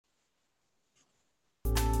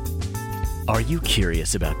Are you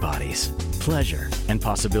curious about bodies, pleasure, and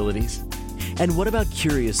possibilities? And what about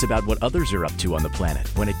curious about what others are up to on the planet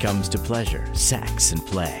when it comes to pleasure, sex, and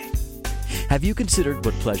play? Have you considered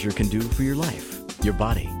what pleasure can do for your life, your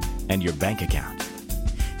body, and your bank account?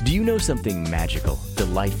 Do you know something magical,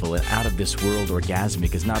 delightful, and out of this world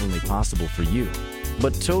orgasmic is not only possible for you,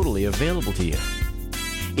 but totally available to you?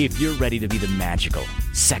 If you're ready to be the magical,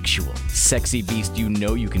 sexual, sexy beast you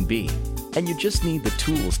know you can be, and you just need the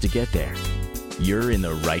tools to get there, you're in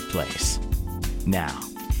the right place. Now,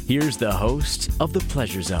 here's the host of The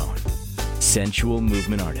Pleasure Zone, sensual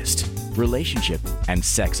movement artist, relationship and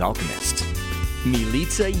sex alchemist,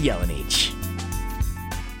 Milica Jelenic.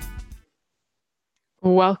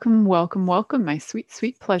 Welcome, welcome, welcome, my sweet,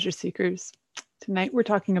 sweet pleasure seekers. Tonight we're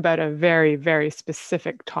talking about a very, very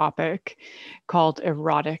specific topic called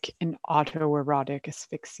erotic and autoerotic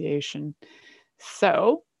asphyxiation.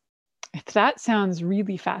 So, if that sounds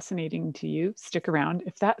really fascinating to you, stick around.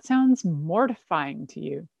 If that sounds mortifying to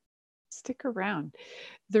you, stick around.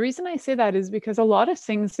 The reason I say that is because a lot of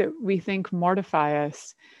things that we think mortify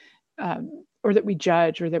us, or that we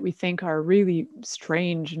judge, or that we think are really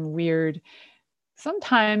strange and weird,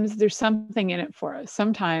 sometimes there's something in it for us.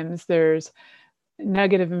 Sometimes there's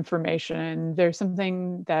negative information. There's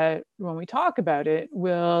something that when we talk about it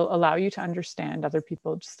will allow you to understand other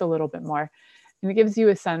people just a little bit more. And it gives you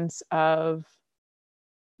a sense of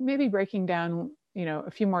maybe breaking down, a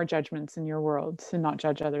few more judgments in your world to not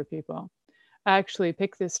judge other people. I actually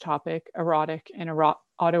picked this topic, erotic and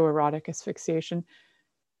autoerotic asphyxiation.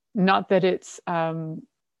 Not that it's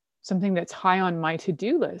something that's high on my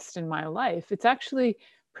to-do list in my life. It's actually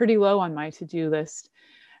pretty low on my to-do list.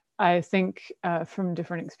 I think from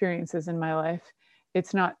different experiences in my life,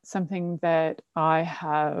 it's not something that I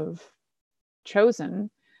have chosen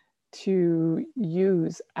to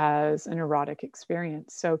use as an erotic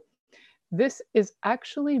experience. So this is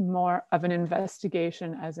actually more of an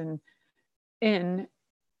investigation as in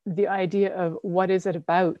the idea of what is it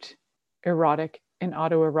about erotic and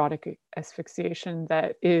autoerotic asphyxiation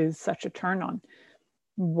that is such a turn on?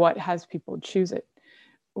 What has people choose it?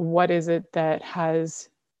 What is it that has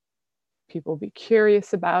people be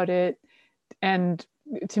curious about it? And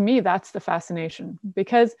to me, that's the fascination,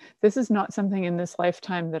 because this is not something in this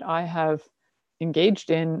lifetime that I have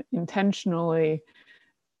engaged in intentionally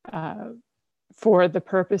for the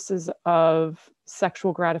purposes of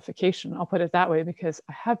sexual gratification. I'll put it that way, because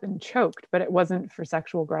I have been choked, but it wasn't for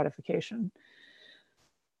sexual gratification.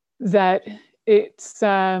 That it's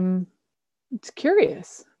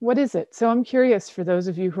curious. What is it? So I'm curious, for those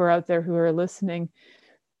of you who are out there who are listening,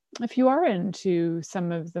 if you are into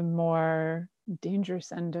some of the more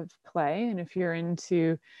dangerous end of play, and if you're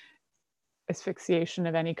into asphyxiation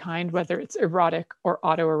of any kind, whether it's erotic or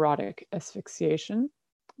autoerotic asphyxiation,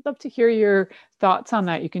 I'd love to hear your thoughts on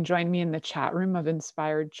that. You can join me in the chat room of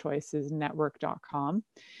inspiredchoicesnetwork.com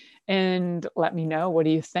and let me know, what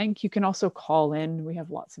do you think? You can also call in. We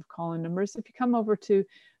have lots of call-in numbers. If you come over to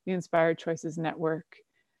the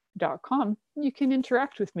inspiredchoicesnetwork.com, you can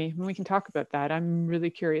interact with me and we can talk about that. I'm really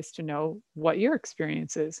curious to know what your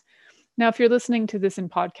experience is. Now, if you're listening to this in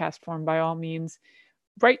podcast form, by all means,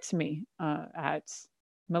 write to me at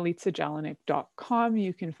milicajelenic.com.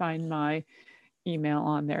 You can find my email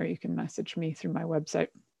on there. You can message me through my website.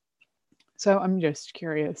 So I'm just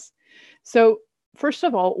curious. So first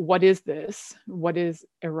of all, what is this? What is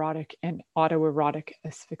erotic and autoerotic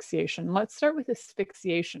asphyxiation? Let's start with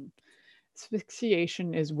asphyxiation.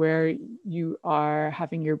 Asphyxiation is where you are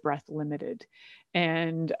having your breath limited.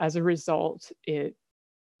 And as a result, it's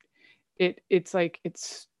like it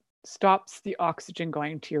stops the oxygen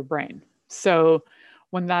going to your brain. So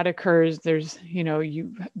when that occurs, there's,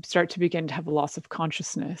 you start to begin to have a loss of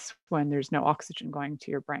consciousness when there's no oxygen going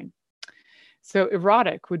to your brain. So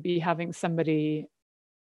erotic would be having somebody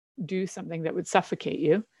do something that would suffocate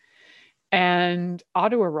you. And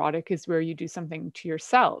autoerotic is where you do something to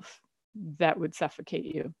yourself that would suffocate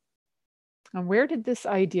you. And where did this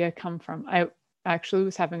idea come from? I actually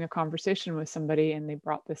was having a conversation with somebody and they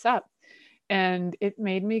brought this up. And it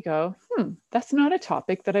made me go, that's not a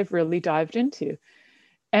topic that I've really dived into.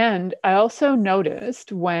 And I also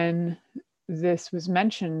noticed when this was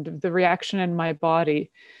mentioned, the reaction in my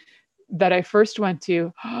body that I first went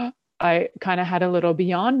to, I kind of had a little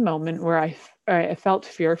beyond moment where I felt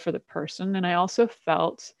fear for the person. And I also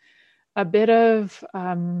felt a bit of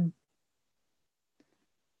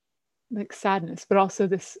like sadness, but also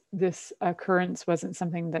this occurrence wasn't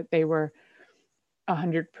something that they were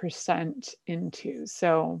 100% into.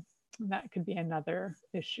 So that could be another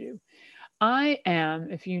issue. I am,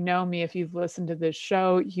 if you know me, if you've listened to this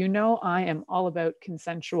show, you know I am all about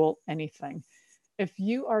consensual anything. If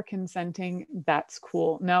you are consenting, that's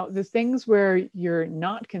cool. Now, the things where you're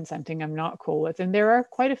not consenting, I'm not cool with. And there are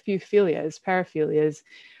quite a few philias, paraphilias,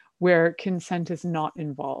 where consent is not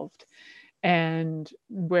involved and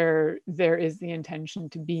where there is the intention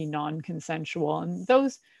to be non-consensual. And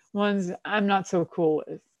those ones I'm not so cool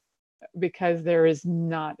with, because there is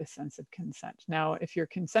not a sense of consent. Now, if you're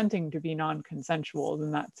consenting to be non-consensual,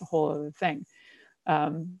 then that's a whole other thing.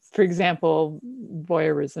 For example,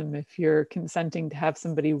 voyeurism, if you're consenting to have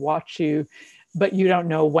somebody watch you, but you don't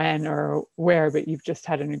know when or where, but you've just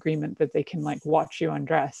had an agreement that they can like watch you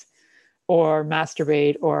undress or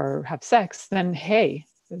masturbate or have sex, then hey,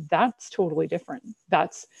 that's totally different.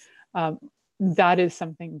 That is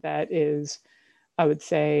something that is, I would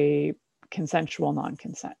say, consensual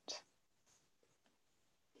non-consent.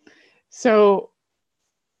 So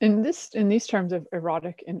in these terms of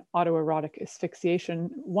erotic and autoerotic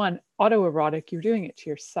asphyxiation, one, autoerotic, you're doing it to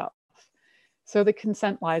yourself. So the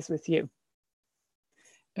consent lies with you.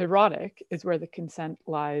 Erotic is where the consent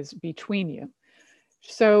lies between you.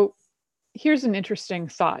 So here's an interesting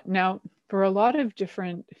thought. Now, for a lot of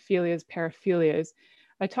different philias, paraphilias,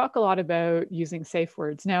 I talk a lot about using safe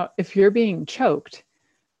words. Now, if you're being choked,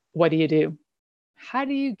 what do? How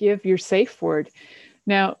do you give your safe word?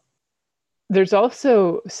 Now, there's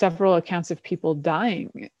also several accounts of people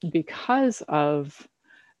dying because of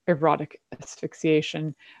erotic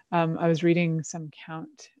asphyxiation. I was reading some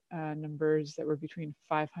count numbers that were between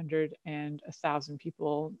 500 and 1,000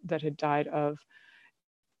 people that had died of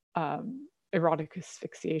erotic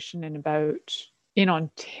asphyxiation in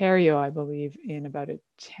Ontario, I believe, in about a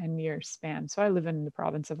 10-year span. So I live in the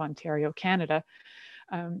province of Ontario, Canada.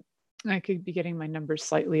 I could be getting my numbers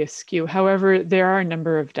slightly askew. However, there are a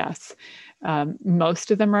number of deaths. Most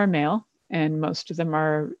of them are male, and most of them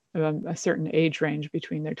are a certain age range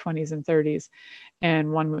between their 20s and 30s.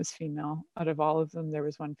 And one was female. Out of all of them, there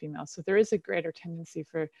was one female. So there is a greater tendency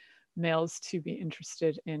for males to be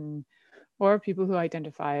interested in, or people who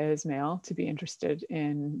identify as male to be interested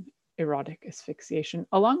in erotic asphyxiation,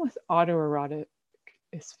 along with autoerotic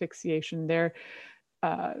asphyxiation.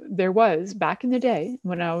 There was, back in the day,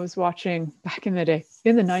 when I was watching, back in the day,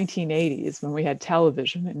 in the 1980s, when we had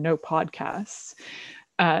television and no podcasts,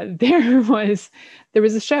 there was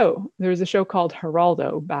a show. There was a show called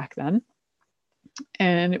Geraldo back then,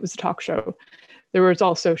 and it was a talk show. There was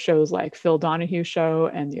also shows like Phil Donahue Show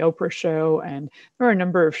and the Oprah Show, and there were a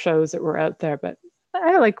number of shows that were out there, but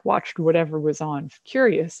I like watched whatever was on,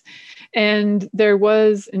 curious. And there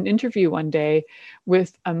was an interview one day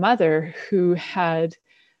with a mother who had,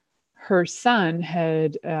 her son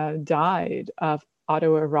had died of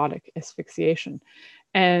autoerotic asphyxiation.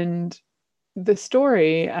 And the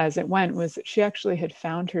story as it went was that she actually had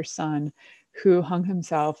found her son, who hung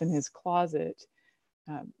himself in his closet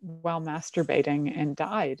while masturbating, and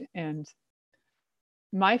died. And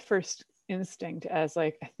my first instinct, as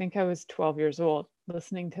like, I think I was 12 years old,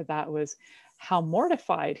 listening to that, was how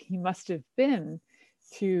mortified he must have been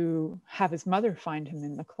to have his mother find him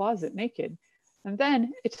in the closet naked. And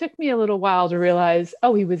then it took me a little while to realize,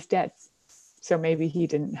 oh, he was dead. So maybe he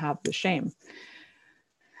didn't have the shame.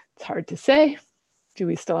 It's hard to say. Do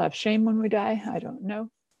we still have shame when we die? I don't know.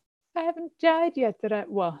 I haven't died yet.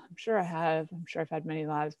 Well, I'm sure I have. I'm sure I've had many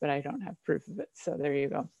lives, but I don't have proof of it. So there you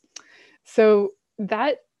go. So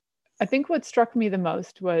that, I think what struck me the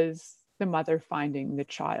most was the mother finding the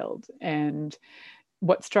child. And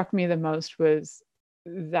what struck me the most was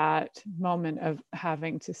that moment of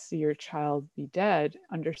having to see your child be dead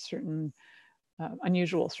under certain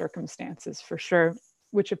unusual circumstances, for sure,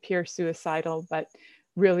 which appear suicidal, but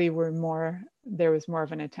really there was more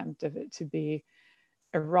of an attempt of it to be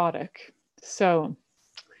erotic. So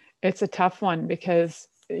it's a tough one, because,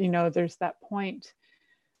 there's that point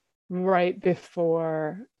right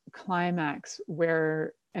before climax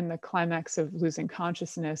and the climax of losing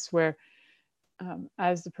consciousness, where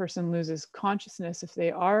as the person loses consciousness, if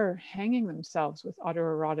they are hanging themselves with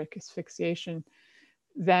autoerotic asphyxiation,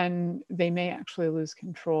 then they may actually lose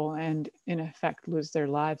control and in effect lose their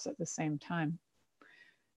lives at the same time.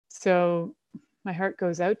 So my heart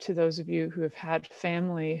goes out to those of you who have had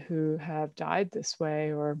family who have died this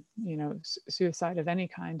way, or, suicide of any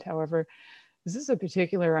kind. However, this is a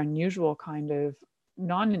particular unusual kind of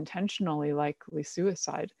non-intentionally likely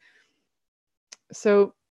suicide.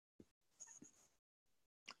 So,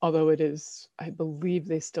 although it is, I believe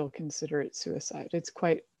they still consider it suicide. There's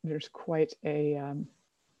quite a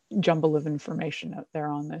jumble of information out there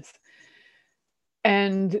on this.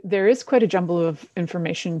 And there is quite a jumble of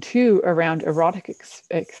information too around erotic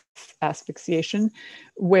asphyxiation,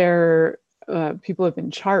 where people have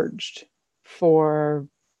been charged for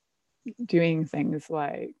doing things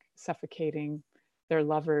like suffocating their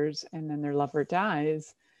lovers and then their lover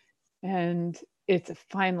dies. And it's a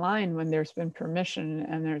fine line when there's been permission,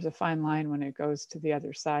 and there's a fine line when it goes to the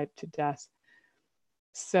other side to death.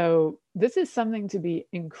 So this is something to be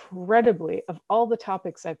incredibly, of all the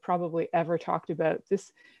topics I've probably ever talked about,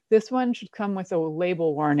 this one should come with a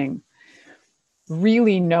label warning.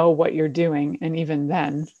 Really know what you're doing, and even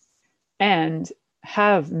then, and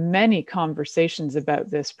have many conversations about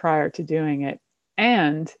this prior to doing it.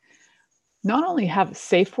 And not only have a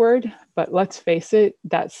safe word, but let's face it,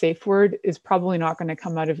 that safe word is probably not going to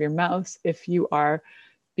come out of your mouth if you are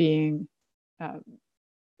being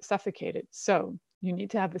suffocated. So you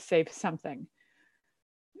need to have a safe something.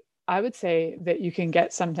 I would say that you can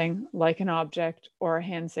get something like an object or a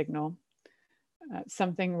hand signal,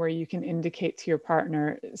 something where you can indicate to your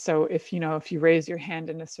partner. So if you raise your hand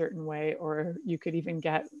in a certain way, or you could even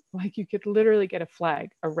get, like, you could literally get a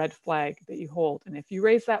flag, a red flag that you hold. And if you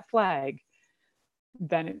raise that flag,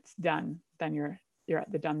 then it's done. Then you're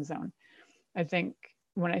at the done zone. I think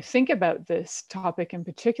when I think about this topic in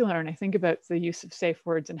particular, and I think about the use of safe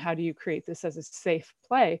words and how do you create this as a safe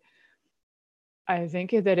play, I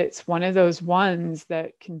think that it's one of those ones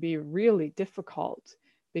that can be really difficult,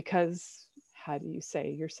 because how do you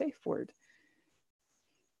say your safe word?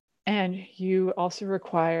 And you also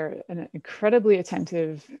require an incredibly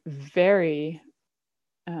attentive, very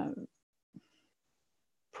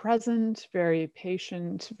present, very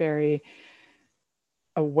patient, very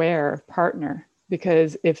aware partner.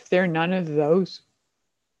 Because if they're none of those,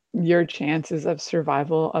 your chances of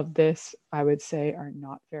survival of this, I would say, are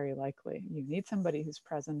not very likely. You need somebody who's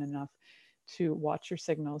present enough to watch your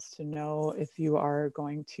signals, to know if you are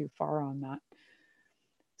going too far on that.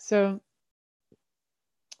 So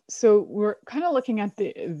we're kind of looking at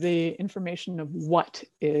the information of what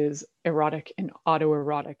is erotic and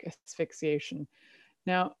autoerotic asphyxiation.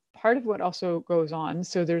 Now, part of what also goes on,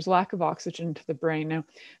 so there's lack of oxygen to the brain. Now,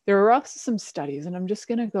 there are also some studies, and I'm just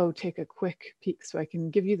going to go take a quick peek so I can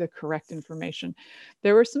give you the correct information.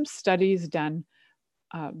 There were some studies done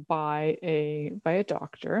by a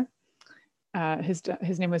doctor.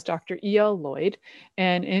 His name was Dr. E.L. Lloyd,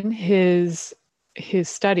 and in his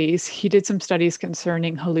studies, he did some studies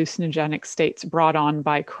concerning hallucinogenic states brought on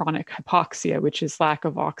by chronic hypoxia, which is lack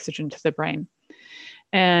of oxygen to the brain.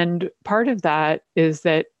 And part of that is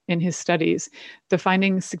that in his studies, the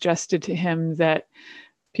findings suggested to him that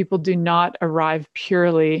people do not arrive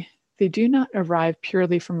purely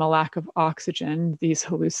from a lack of oxygen, these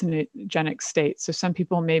hallucinogenic states. So some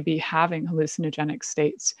people may be having hallucinogenic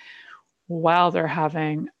states while they're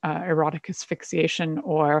having erotic asphyxiation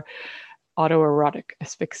or autoerotic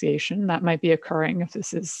asphyxiation. That might be occurring if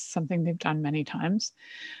this is something they've done many times.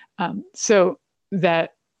 So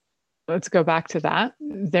that, let's go back to that.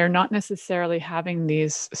 They're not necessarily having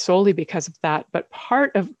these solely because of that, but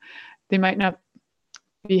they might not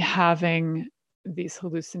be having these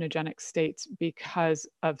hallucinogenic states because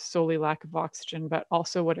of solely lack of oxygen, but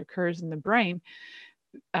also what occurs in the brain.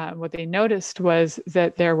 What they noticed was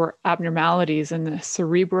that there were abnormalities in the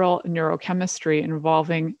cerebral neurochemistry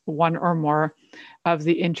involving one or more of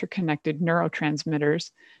the interconnected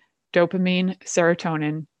neurotransmitters, dopamine,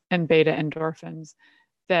 serotonin, and beta endorphins,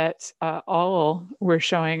 that all were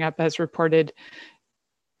showing up as reported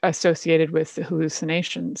associated with the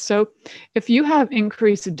hallucination. So if you have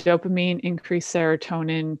increased dopamine, increased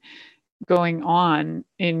serotonin going on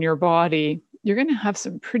in your body, you're going to have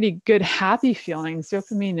some pretty good happy feelings.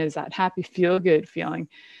 Dopamine is that happy feel good feeling.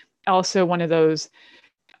 Also one of those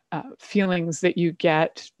feelings that you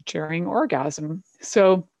get during orgasm.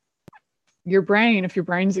 So your brain, if your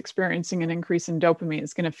brain's experiencing an increase in dopamine,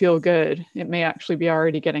 it's going to feel good. It may actually be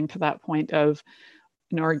already getting to that point of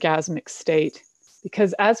an orgasmic state.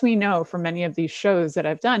 Because as we know from many of these shows that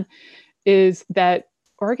I've done, is that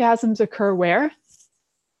orgasms occur where?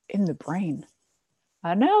 In the brain.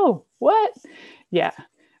 I know, what? Yeah,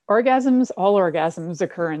 all orgasms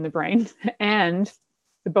occur in the brain. And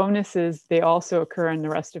the bonus is they also occur in the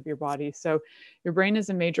rest of your body. So your brain is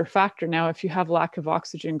a major factor. Now, if you have lack of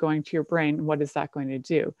oxygen going to your brain, what is that going to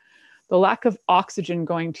do? The lack of oxygen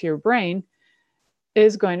going to your brain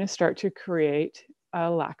is going to start to create a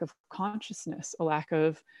lack of consciousness, a lack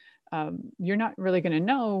of, you're not really going to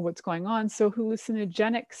know what's going on. So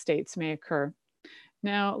hallucinogenic states may occur.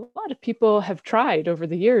 Now, a lot of people have tried over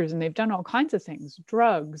the years and they've done all kinds of things,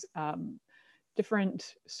 drugs,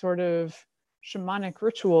 different sort of shamanic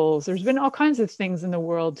rituals. There's been all kinds of things in the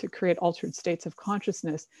world to create altered states of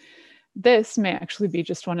consciousness. This may actually be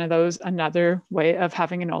just one of those, another way of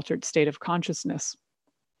having an altered state of consciousness.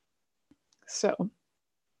 So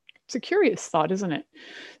it's a curious thought, isn't it?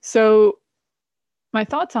 So my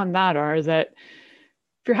thoughts on that are that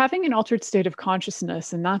if you're having an altered state of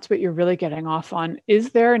consciousness and that's what you're really getting off on,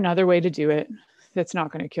 is there another way to do it that's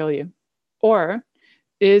not going to kill you? Or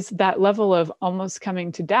is that level of almost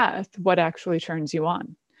coming to death what actually turns you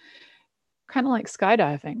on? Kind of like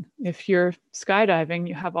skydiving. If you're skydiving,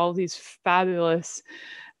 you have all these fabulous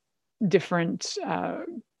different,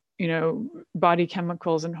 body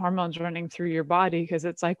chemicals and hormones running through your body because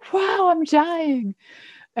it's like, wow, I'm dying.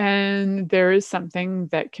 And there is something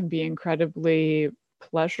that can be incredibly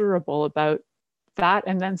pleasurable about that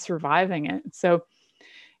and then surviving it. So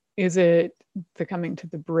is it the coming to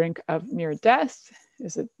the brink of near death?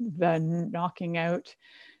 Is it the knocking out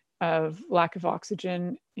of lack of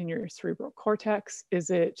oxygen in your cerebral cortex?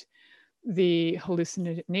 Is it the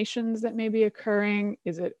hallucinations that may be occurring?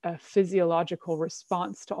 Is it a physiological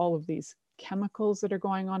response to all of these chemicals that are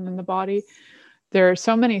going on in the body? There are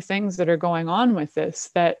so many things that are going on with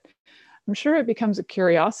this that I'm sure it becomes a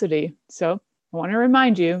curiosity. So I want to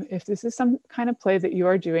remind you, if this is some kind of play that you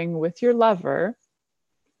are doing with your lover,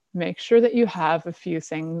 make sure that you have a few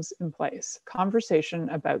things in place. Conversation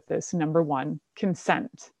about this. Number 1,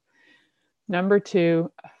 consent. Number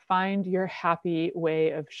 2, find your happy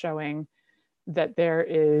way of showing that there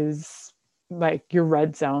is like your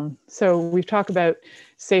red zone. So we've talked about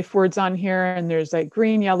safe words on here, and there's like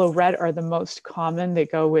green, yellow, red are the most common. They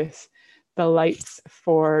go with the lights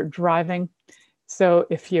for driving. So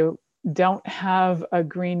if you don't have a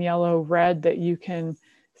green, yellow, red that you can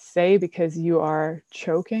say because you are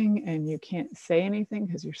choking and you can't say anything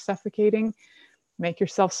because you're suffocating, make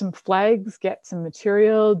yourself some flags, get some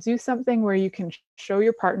material, do something where you can show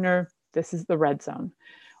your partner this is the red zone,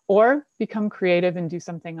 or become creative and do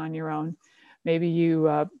something on your own. Maybe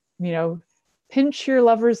you, pinch your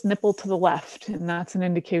lover's nipple to the left, and that's an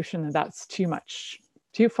indication that that's too much,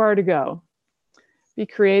 too far to go. Be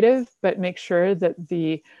creative, but make sure that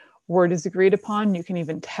the word is agreed upon. You can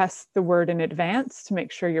even test the word in advance to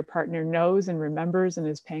make sure your partner knows and remembers and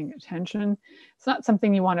is paying attention. It's not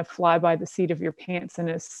something you want to fly by the seat of your pants and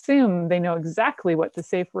assume they know exactly what the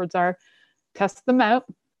safe words are. Test them out,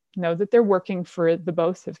 know that they're working for the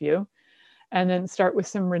both of you, and then start with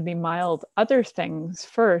some really mild other things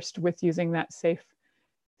first with using that safe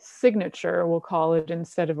signature, we'll call it,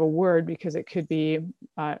 instead of a word, because it could be,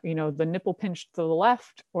 the nipple pinch to the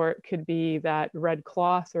left, or it could be that red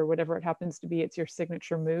cloth or whatever it happens to be. It's your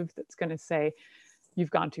signature move that's going to say you've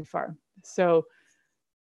gone too far. So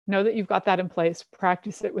know that you've got that in place.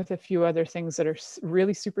 Practice it with a few other things that are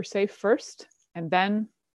really super safe first, and then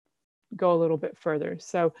go a little bit further.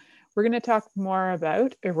 So we're going to talk more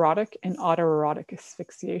about erotic and autoerotic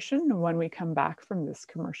asphyxiation when we come back from this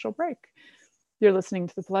commercial break. You're listening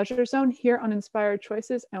to The Pleasure Zone here on Inspired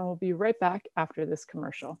Choices, and we'll be right back after this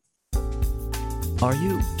commercial. Are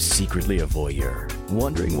you secretly a voyeur,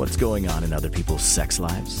 wondering what's going on in other people's sex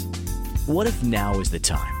lives? What if now is the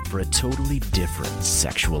time for a totally different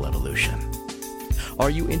sexual evolution? Are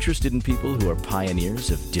you interested in people who are pioneers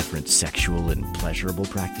of different sexual and pleasurable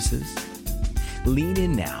practices? Lean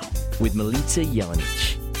in now with Milica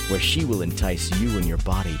Jelenic, where she will entice you and your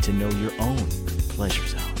body to know your own pleasure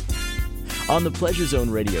zone. On the Pleasure Zone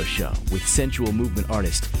radio show with sensual movement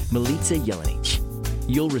artist Milica Jelenic,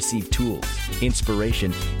 you'll receive tools,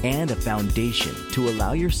 inspiration, and a foundation to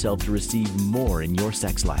allow yourself to receive more in your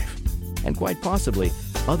sex life, and quite possibly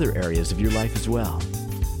other areas of your life as well.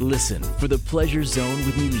 Listen for the Pleasure Zone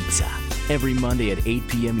with Milica every Monday at 8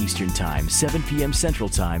 p.m. Eastern Time, 7 p.m. Central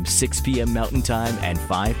Time, 6 p.m. Mountain Time, and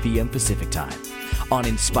 5 p.m. Pacific Time on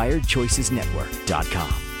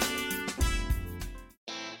InspiredChoicesNetwork.com.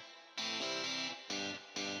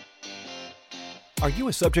 Are you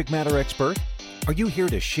a subject matter expert? Are you here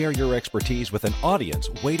to share your expertise with an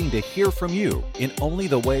audience waiting to hear from you in only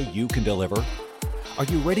the way you can deliver? Are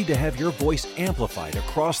you ready to have your voice amplified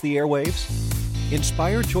across the airwaves?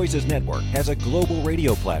 Inspired Choices Network has a global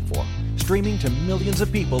radio platform streaming to millions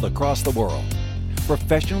of people across the world.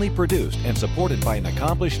 Professionally produced and supported by an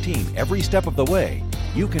accomplished team every step of the way,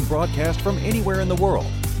 you can broadcast from anywhere in the world,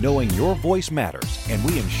 knowing your voice matters, and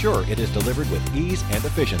we ensure it is delivered with ease and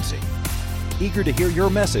efficiency. Eager to hear your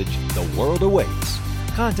message, the world awaits.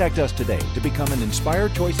 Contact us today to become an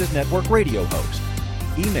Inspired Choices Network radio host.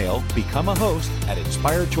 Email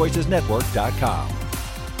becomeahost@inspiredchoicesnetwork.com.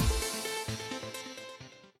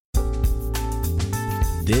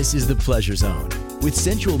 This is The Pleasure Zone with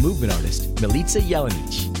sensual movement artist Milica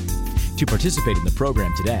Jelenic. To participate in the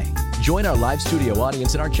program today, join our live studio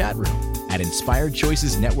audience in our chat room at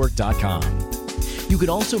inspiredchoicesnetwork.com. You can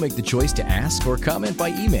also make the choice to ask or comment by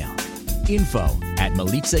email,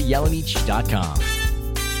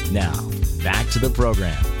 info@milicajelenic.com. Now, back to the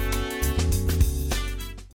program.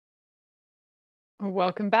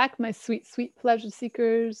 Welcome back, my sweet, sweet pleasure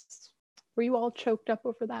seekers. Were you all choked up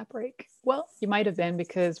over that break? Well, you might have been,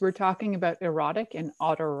 because we're talking about erotic and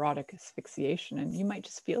autoerotic asphyxiation, and you might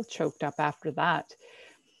just feel choked up after that.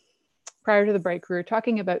 Prior to the break, we were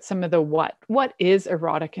talking about some of the what. What is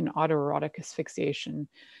erotic and autoerotic asphyxiation?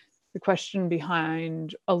 The question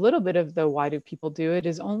behind a little bit of the why do people do it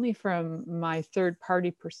is only from my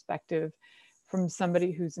third-party perspective, from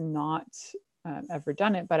somebody who's not ever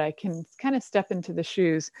done it, but I can kind of step into the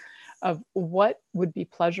shoes of what would be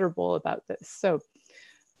pleasurable about this. So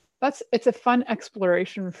it's a fun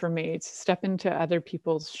exploration for me to step into other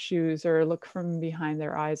people's shoes or look from behind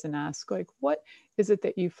their eyes and ask, like, what is it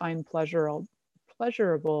that you find pleasurable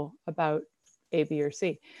about A, B, or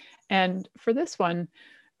C? And for this one,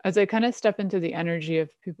 as I kind of step into the energy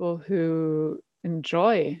of people who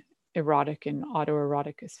enjoy erotic and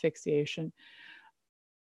autoerotic asphyxiation,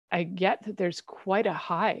 I get that there's quite a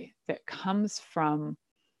high that comes from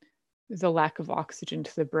the lack of oxygen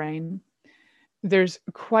to the brain. There's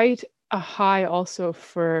quite a high also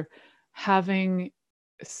for having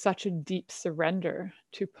such a deep surrender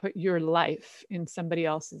to put your life in somebody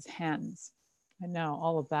else's hands. I know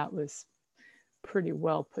all of that was pretty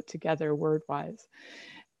well put together word-wise.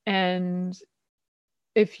 And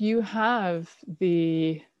if you have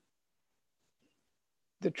the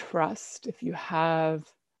trust, if you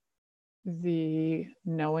have the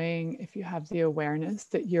knowing, if you have the awareness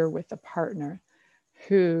that you're with a partner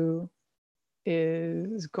who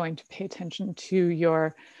is going to pay attention to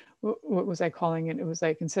your, what was I calling it? It was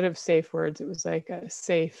like, instead of safe words, it was like a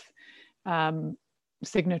safe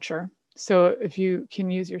signature. So if you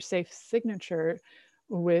can use your safe signature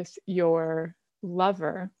with your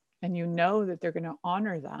lover and you know that they're going to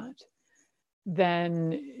honor that,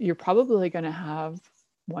 then you're probably going to have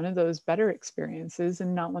one of those better experiences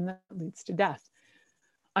and not one that leads to death.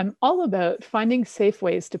 I'm all about finding safe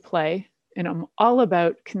ways to play, and I'm all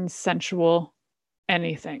about consensual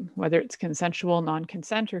anything, whether it's consensual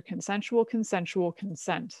non-consent or consensual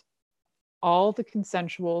consent. All the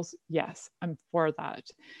consensuals, yes, I'm for that.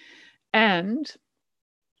 And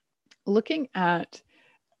looking at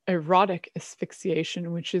erotic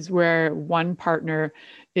asphyxiation, which is where one partner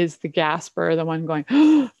is the gasper, the one going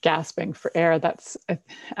gasping for air.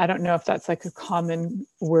 I don't know if that's like a common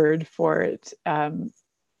word for it.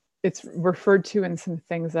 It's referred to in some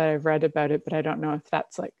things that I've read about it, but I don't know if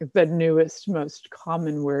that's like the newest, most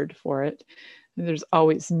common word for it. And there's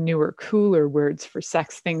always newer, cooler words for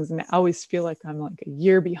sex things. And I always feel like I'm like a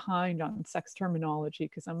year behind on sex terminology,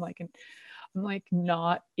 because I'm like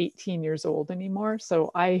not 18 years old anymore.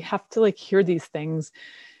 So I have to like hear these things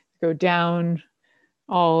go down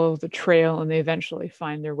all the trail and they eventually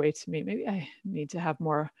find their way to me. Maybe I need to have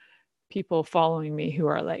more people following me who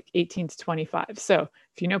are like 18 to 25. So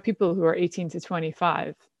if you know people who are 18 to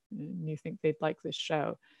 25 and you think they'd like this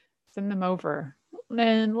show, send them over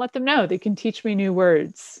and let them know. They can teach me new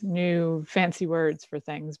words, new fancy words for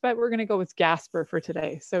things. But we're going to go with gasper for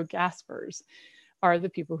today. So gaspers are the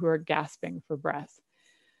people who are gasping for breath.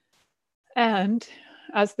 And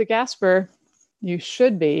as the gasper, you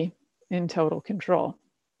should be in total control.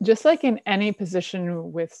 Just like in any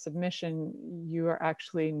position with submission, you are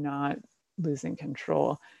actually not losing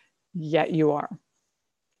control, yet you are.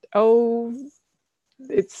 Oh,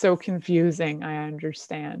 it's so confusing, I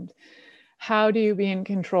understand. How do you be in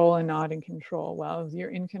control and not in control? Well, you're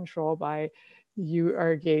in control by you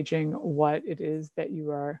are gauging what it is that you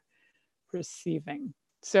are receiving.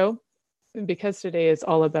 So because today is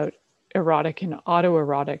all about erotic and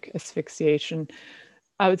autoerotic asphyxiation,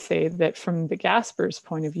 I would say that from the gasper's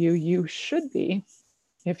point of view, you should be,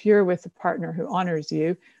 if you're with a partner who honors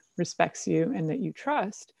you, respects you, and that you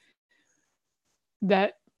trust,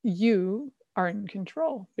 that you are in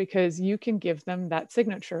control, because you can give them that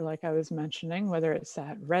signature, like I was mentioning, whether it's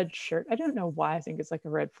that red shirt. I don't know why I think it's like a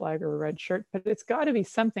red flag or a red shirt, but it's got to be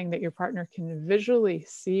something that your partner can visually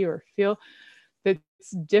see or feel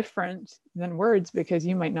that's different than words, because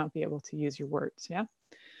you might not be able to use your words. Yeah.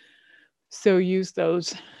 So use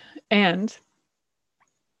those. And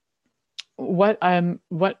what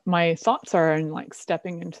my thoughts are in like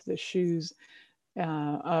stepping into the shoes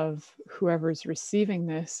of whoever's receiving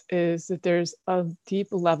this is that there's a deep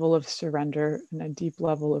level of surrender and a deep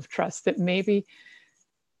level of trust that maybe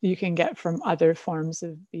you can get from other forms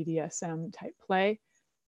of BDSM type play,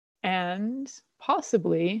 and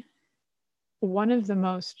possibly one of the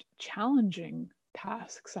most challenging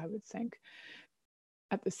tasks, I would think,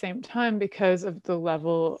 at the same time, because of the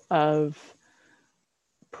level of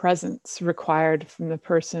presence required from the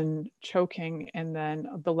person choking, and then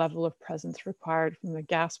the level of presence required from the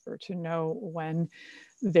gasper to know when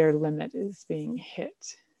their limit is being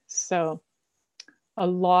hit. So a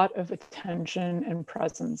lot of attention and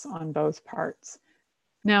presence on both parts.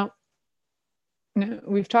 Now,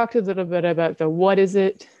 we've talked a little bit about the what is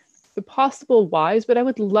it, the possible whys, but I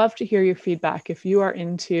would love to hear your feedback. If you are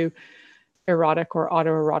into erotic or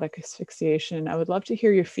autoerotic asphyxiation, I would love to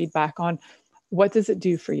hear your feedback on what does it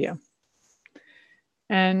do for you.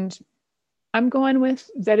 And I'm going with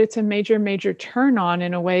that it's a major, major turn on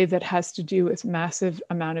in a way that has to do with massive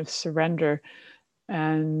amount of surrender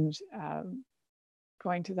and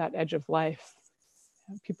going to that edge of life.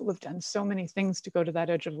 People have done so many things to go to that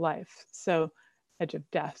edge of life. So edge of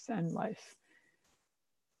death and life.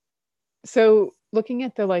 So looking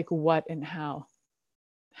at the what and how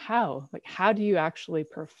do you actually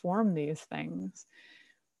perform these things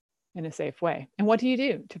in a safe way? And what do you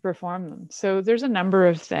do to perform them? So there's a number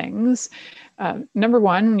of things. Number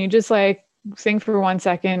one, you just think for 1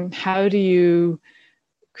 second, how do you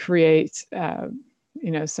create,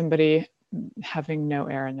 somebody having no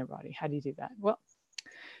air in their body? How do you do that? Well,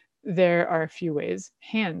 there are a few ways.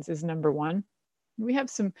 Hands is number one. We have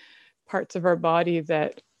some parts of our body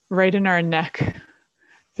that right in our neck,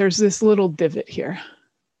 there's this little divot here.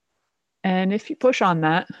 And if you push on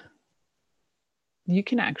that, you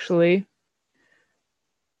can actually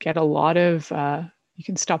get a lot of, you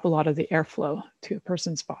can stop a lot of the airflow to a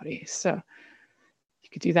person's body. So you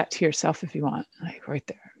could do that to yourself if you want, right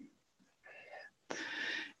there.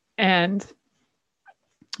 And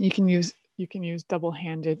you can use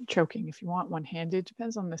double-handed choking if you want. One-handed,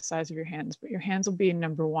 depends on the size of your hands, but your hands will be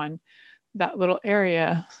number one. That little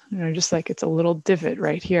area, just like it's a little divot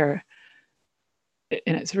right here.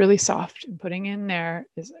 And it's really soft. And putting in there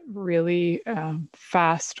is a really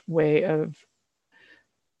fast way of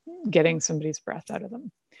getting somebody's breath out of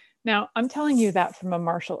them. Now, I'm telling you that from a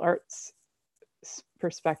martial arts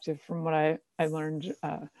perspective, from what I learned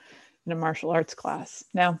in a martial arts class.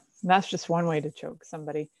 Now, that's just one way to choke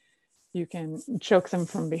somebody. You can choke them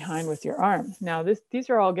from behind with your arm. Now, these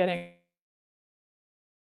are all getting,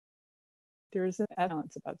 there's an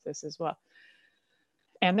evidence about this as well.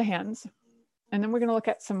 And the hands. And then we're going to look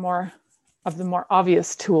at some more of the more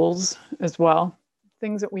obvious tools as well.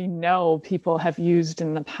 Things that we know people have used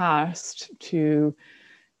in the past to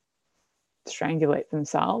strangulate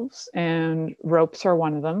themselves. And ropes are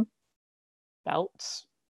one of them. Belts.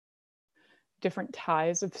 Different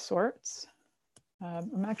ties of sorts.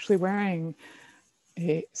 I'm actually wearing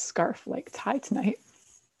a scarf-like tie tonight,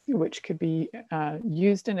 which could be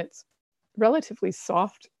used, and it's relatively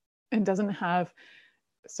soft and doesn't have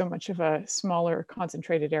so much of a smaller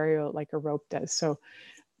concentrated area like a rope does. So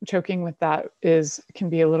choking with that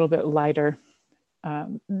can be a little bit lighter.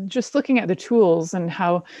 Just looking at the tools and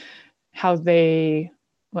how they,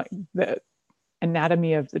 the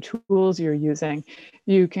anatomy of the tools you're using,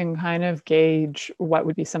 you can kind of gauge what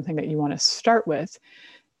would be something that you want to start with.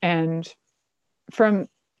 And from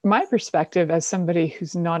my perspective, as somebody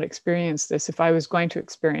who's not experienced this, if I was going to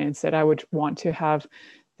experience it, I would want to have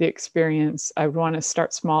the experience. I would want to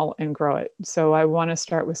start small and grow it. So I want to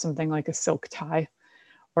start with something like a silk tie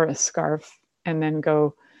or a scarf, and then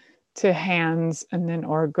go to hands, and then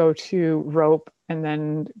or go to rope, and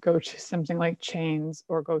then go to something like chains,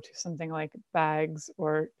 or go to something like bags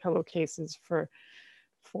or pillowcases for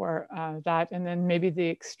that. And then maybe the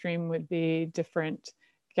extreme would be different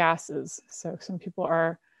gases. So some people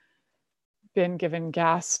are been given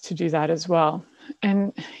gas to do that as well.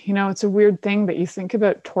 And, it's a weird thing, but you think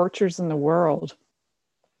about tortures in the world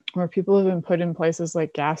where people have been put in places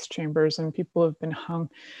like gas chambers and people have been hung.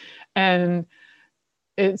 And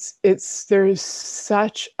there's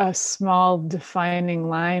such a small defining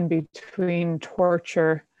line between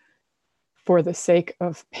torture for the sake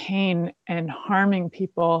of pain and harming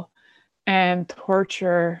people and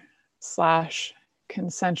torture /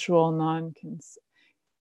 consensual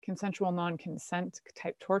non-consent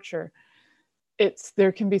type torture.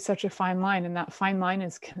 There can be such a fine line, and that fine line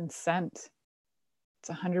is consent. It's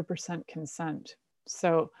 100% consent.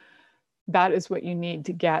 So that is what you need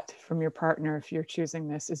to get from your partner if you're choosing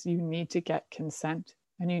this, is you need to get consent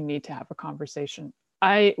and you need to have a conversation.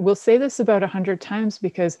 I will say this about 100 times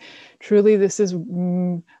because truly this is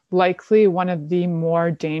likely one of the more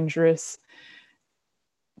dangerous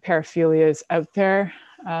paraphilias out there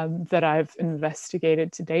that I've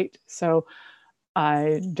investigated to date. So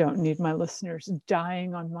I don't need my listeners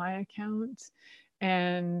dying on my account.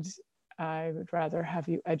 And I would rather have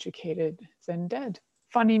you educated than dead.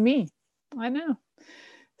 Funny me. I know.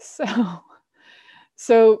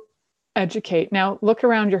 So educate. Now look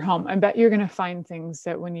around your home. I bet you're going to find things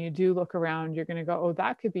that when you do look around, you're going to go, oh,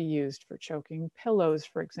 that could be used for choking. Pillows,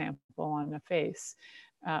 for example, on the face,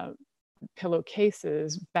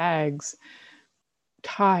 pillowcases, bags,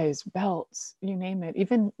 ties, belts, you name it.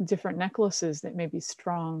 Even different necklaces that may be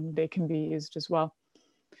strong, they can be used as well.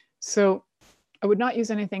 So I would not use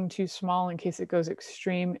anything too small in case it goes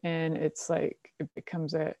extreme and it's like, it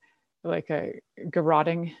becomes a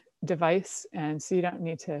garroting device. And so you don't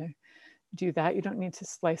need to do that. You don't need to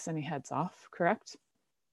slice any heads off, correct?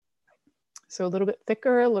 So a little bit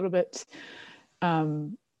thicker, a little bit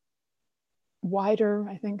wider,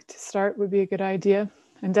 I think, to start would be a good idea.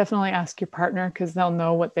 And definitely ask your partner, because they'll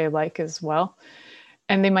know what they like as well.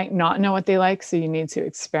 And they might not know what they like. So you need to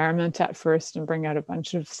experiment at first and bring out a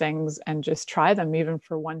bunch of things and just try them, even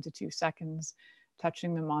for 1 to 2 seconds,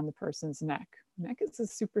 touching them on the person's neck. Neck is a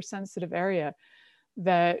super sensitive area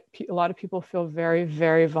that a lot of people feel very,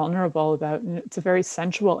 very vulnerable about. And it's a very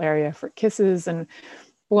sensual area for kisses and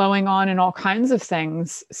blowing on and all kinds of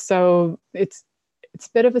things. So it's a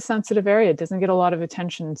bit of a sensitive area. It doesn't get a lot of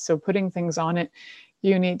attention. So putting things on it,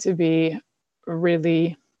 you need to be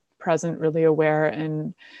really present, really aware,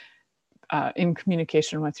 and in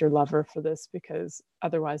communication with your lover for this, because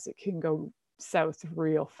otherwise it can go south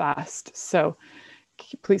real fast. So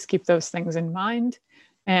please keep those things in mind.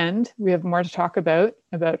 And we have more to talk about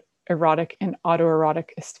erotic and autoerotic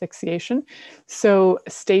asphyxiation. So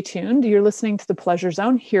stay tuned. You're listening to The Pleasure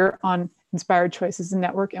Zone here on Inspired Choices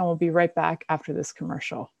Network, and we'll be right back after this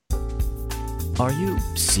commercial. Are you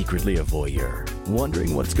secretly a voyeur,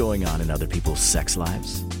 wondering what's going on in other people's sex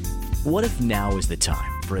lives? What if now is the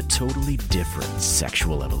time for a totally different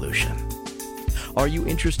sexual evolution? Are you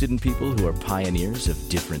interested in people who are pioneers of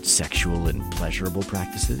different sexual and pleasurable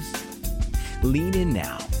practices? Lean in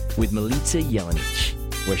now with Milica Jelenic,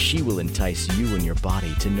 where she will entice you and your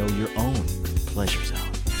body to know your own pleasure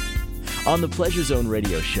zone. On the Pleasure Zone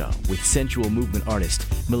radio show with sensual movement artist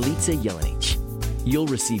Milica Jelenic, you'll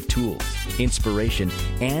receive tools, inspiration,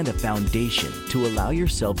 and a foundation to allow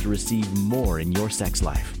yourself to receive more in your sex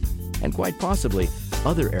life, and quite possibly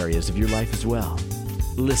other areas of your life as well.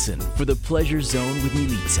 Listen for The Pleasure Zone with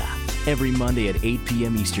Milica every Monday at 8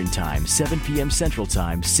 p.m. Eastern Time, 7 p.m. Central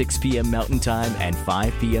Time, 6 p.m. Mountain Time, and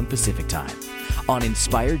 5 p.m. Pacific Time on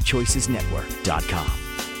InspiredChoicesNetwork.com.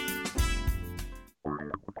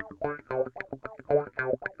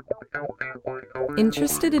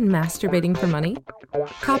 Interested in masturbating for money,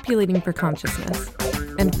 copulating for consciousness,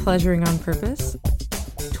 and pleasuring on purpose?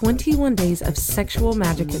 21 Days of Sexual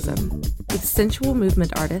Magicism with sensual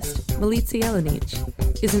movement artist Milica Jelenic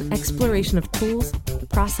is an exploration of tools,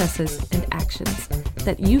 processes, and actions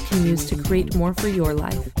that you can use to create more for your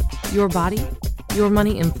life, your body, your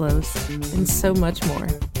money inflows, and so much more.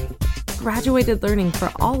 Graduated learning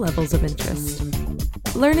for all levels of interest.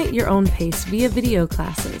 Learn at your own pace via video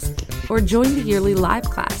classes or join the yearly live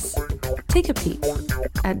class. Take a peek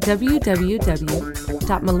at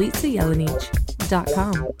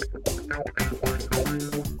www.milicajelenic.com.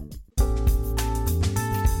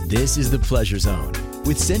 This is The Pleasure Zone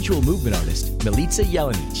with sensual movement artist Milica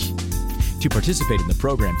Jelenic. To participate in the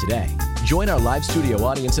program today, join our live studio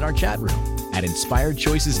audience in our chat room at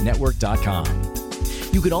InspiredChoicesNetwork.com.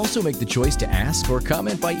 You can also make the choice to ask or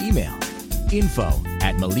comment by email.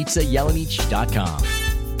 info@milicajelenic.com.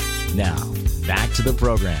 Now, back to the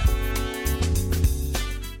program.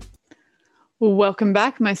 Welcome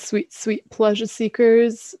back, my sweet, sweet pleasure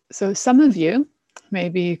seekers. So some of you may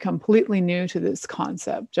be completely new to this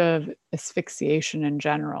concept of asphyxiation in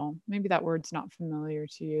general. Maybe that word's not familiar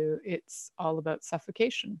to you. It's all about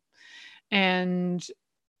suffocation. And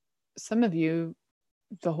some of you,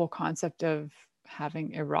 the whole concept of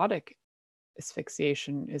having erotic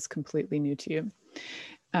asphyxiation is completely new to you.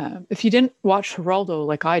 If you didn't watch Geraldo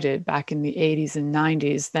like I did back in the 80s and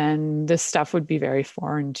 90s, then this stuff would be very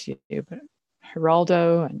foreign to you. But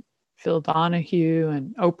Geraldo and Phil Donahue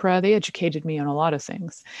and Oprah, they educated me on a lot of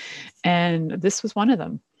things. And this was one of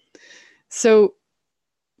them. So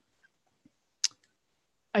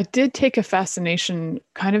I did take a fascination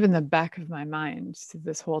kind of in the back of my mind to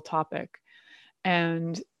this whole topic.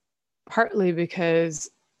 And partly because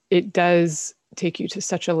it does take you to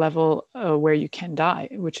such a level where you can die,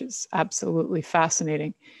 which is absolutely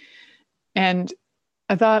fascinating. And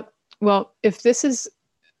I thought, well, if this is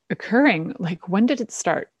occurring, like, when did it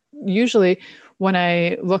start? Usually when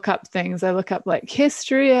I look up things, I look up like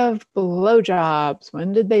history of blowjobs.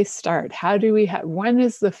 When did they start? How do we when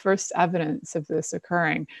is the first evidence of this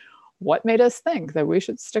occurring? what made us think that we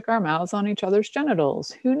should stick our mouths on each other's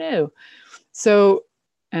genitals? Who knew? So,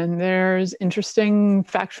 and there's interesting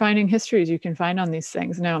fact-finding histories you can find on these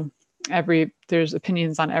things. Now, there's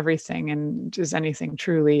opinions on everything, and is anything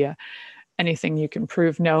truly anything you can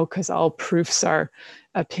prove? No, because all proofs are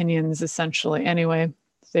opinions essentially. Anyway,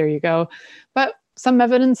 there you go. But some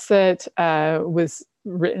evidence that was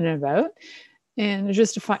written about, and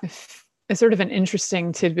just to find a sort of an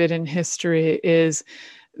interesting tidbit in history is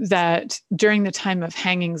that during the time of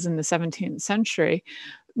hangings in the 17th century,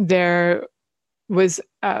 there was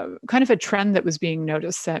kind of a trend that was being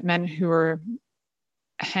noticed that men who were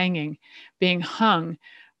being hung,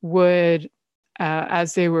 would,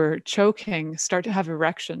 as they were choking, start to have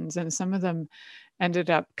erections, and some of them ended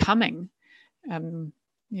up coming,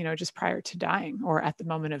 just prior to dying or at the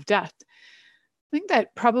moment of death. I think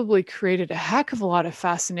that probably created a heck of a lot of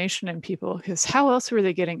fascination in people, because how else were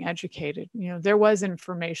they getting educated? There was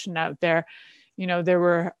information out there. There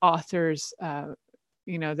were authors, that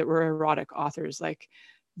were erotic authors, like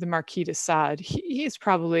the Marquis de Sade. He's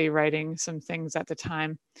probably writing some things at the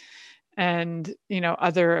time. And,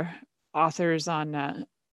 other authors on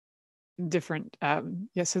different,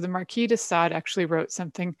 so the Marquis de Sade actually wrote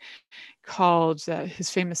something called his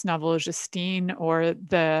famous novel, Justine, or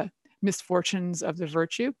The Misfortunes of the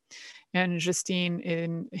Virtue. And Justine,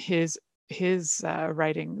 in his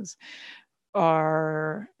writings,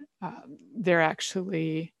 are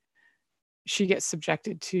she gets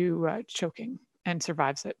subjected to choking and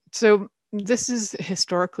survives it. So this has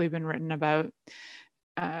historically been written about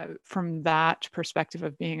from that perspective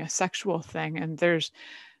of being a sexual thing. And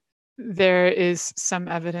there is some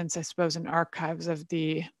evidence, I suppose, in archives of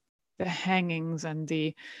the hangings and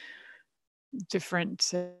the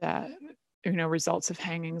different results of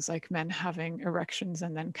hangings, like men having erections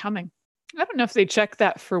and then coming. I don't know if they check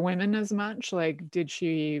that for women as much. Like, did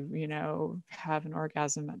she, have an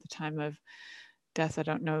orgasm at the time of death? I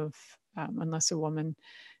don't know if, unless a woman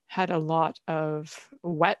had a lot of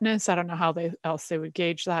wetness, I don't know how else they would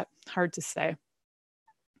gauge that. Hard to say.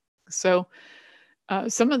 So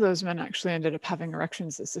some of those men actually ended up having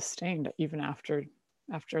erections that sustained even after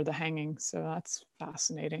the hanging. So that's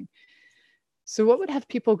fascinating. So what would have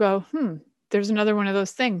people go, there's another one of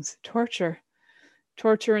those things, torture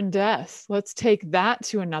and death. Let's take that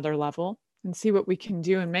to another level and see what we can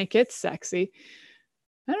do and make it sexy.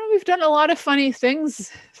 I know we've done a lot of funny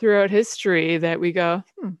things throughout history that we go,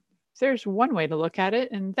 there's one way to look at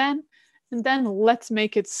it, and then let's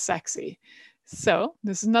make it sexy. So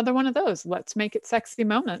this is another one of those, let's make it sexy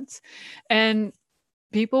moments. And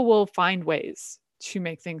people will find ways to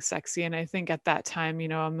make things sexy. And I think at that time,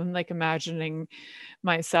 I'm like imagining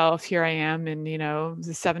myself, here I am in, the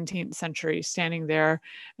 17th century, standing there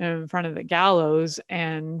in front of the gallows,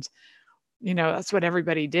 and, that's what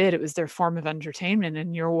everybody did. It was their form of entertainment.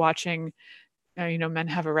 And you're watching, men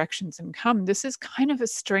have erections and come. This is kind of a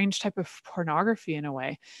strange type of pornography in a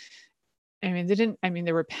way.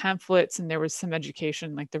 There were pamphlets and there was some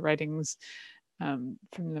education, like the writings from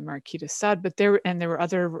the Marquis de Sade, but there were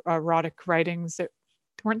other erotic writings that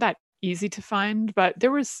weren't that easy to find, but there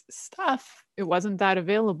was stuff. It wasn't that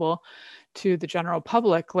available to the general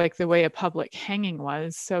public, like the way a public hanging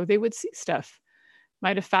was. So they would see stuff.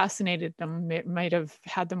 Might have fascinated them. It might have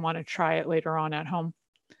had them want to try it later on at home.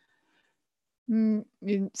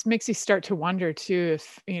 It makes you start to wonder too,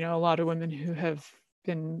 if, a lot of women who have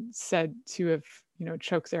been said to have,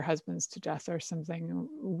 choked their husbands to death or something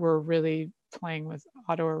were really playing with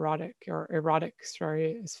autoerotic or erotic,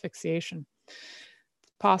 asphyxiation.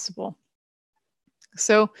 It's possible.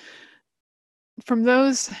 So from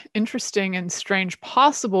those interesting and strange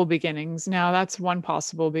possible beginnings, now that's one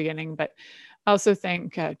possible beginning, but I also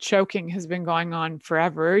think choking has been going on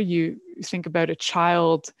forever. You think about a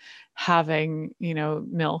child having,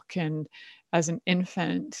 milk, and as an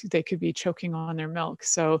infant, they could be choking on their milk.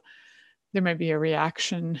 So there might be a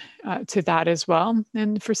reaction to that as well.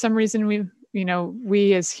 And for some reason,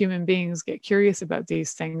 we as human beings get curious about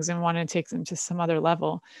these things and want to take them to some other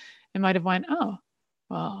level. It might have went, oh,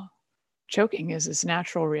 well, choking is this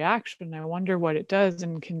natural reaction. I wonder what it does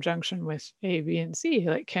in conjunction with A, B, and C.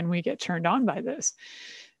 Like, can we get turned on by this?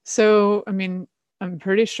 So, I'm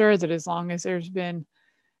pretty sure that as long as there's been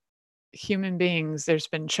human beings, there's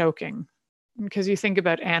been choking. Because you think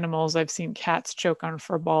about animals, I've seen cats choke on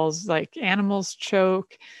fur balls, like animals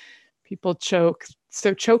choke, people choke.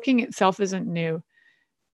 So choking itself isn't new.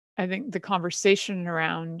 I think the conversation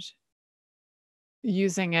around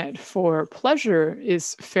using it for pleasure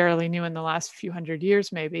is fairly new in the last few hundred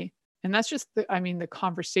years, maybe. And that's just the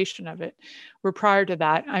conversation of it. Where prior to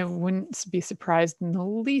that, I wouldn't be surprised in the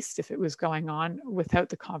least if it was going on without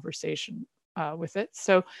the conversation with it.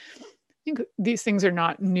 So I think these things are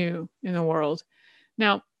not new in the world.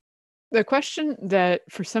 Now, the question that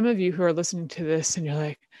for some of you who are listening to this and you're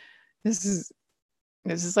like, this is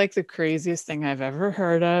like the craziest thing I've ever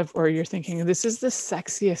heard of, or you're thinking, this is the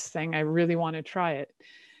sexiest thing, I really want to try it.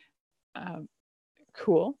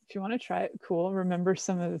 Cool. If you want to try it, cool. Remember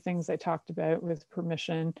some of the things I talked about with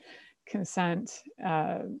permission, consent,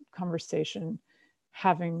 conversation,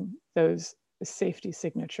 having those safety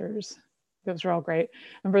signatures. Those are all great.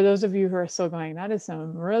 And for those of you who are still going, that is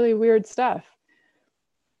some really weird stuff.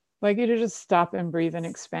 I'd like you to just stop and breathe and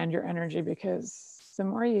expand your energy, because the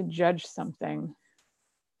more you judge something,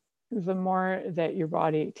 the more that your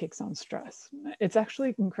body takes on stress. It's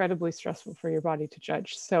actually incredibly stressful for your body to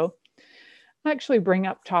judge. So I actually bring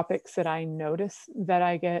up topics that I notice that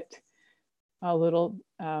I get a little,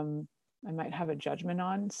 I might have a judgment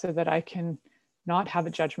on, so that I can not have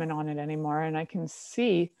a judgment on it anymore. And I can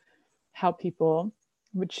see how people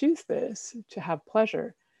would choose this to have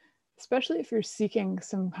pleasure, especially if you're seeking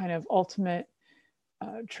some kind of ultimate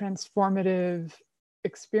transformative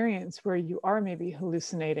experience where you are maybe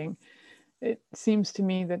hallucinating. It seems to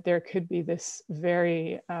me that there could be this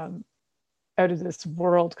very out of this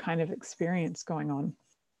world kind of experience going on.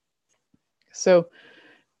 So,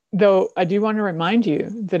 though I do want to remind you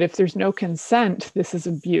that if there's no consent, this is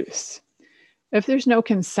abuse. If there's no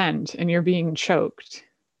consent and you're being choked,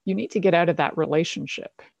 you need to get out of that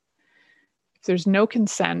relationship. If there's no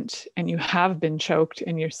consent and you have been choked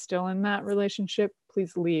and you're still in that relationship,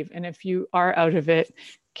 please leave. And if you are out of it,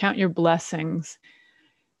 count your blessings.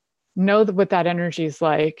 Know what that energy is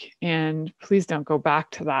like, and please don't go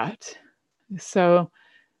back to that. So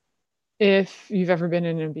if you've ever been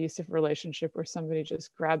in an abusive relationship where somebody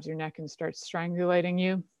just grabs your neck and starts strangulating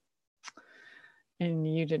you,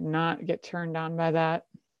 and you did not get turned on by that,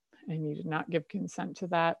 and you did not give consent to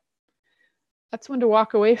that, that's when to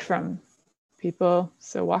walk away from, people.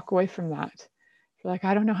 So walk away from that. If you're like,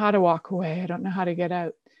 I don't know how to walk away, I don't know how to get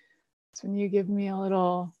out, it's when you give me a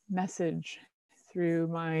little message through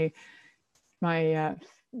my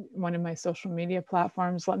one of my social media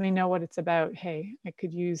platforms. Let me know what it's about. Hey, I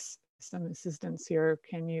could use some assistance here.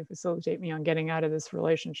 Can you facilitate me on getting out of this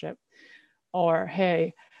relationship? Or,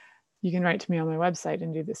 hey, you can write to me on my website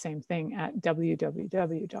and do the same thing at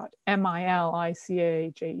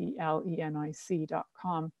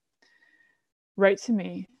www.milicajelenic.com. Write to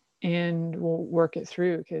me and we'll work it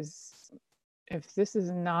through, because if this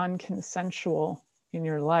is non-consensual in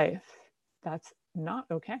your life, that's not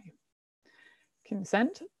okay.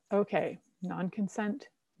 Consent, okay. Non-consent,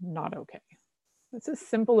 not okay. That's as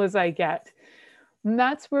simple as I get. And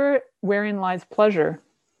that's wherein lies pleasure.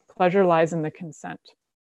 Pleasure lies in the consent.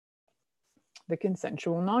 The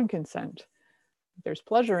consensual non-consent. There's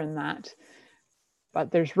pleasure in that,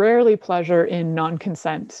 but there's rarely pleasure in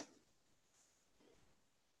non-consent.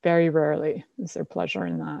 Very rarely is there pleasure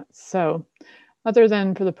in that. So, other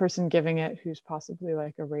than for the person giving it, who's possibly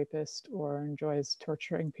like a rapist or enjoys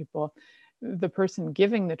torturing people, the person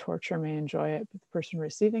giving the torture may enjoy it, but the person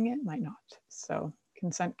receiving it might not. So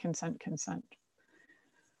consent, consent, consent.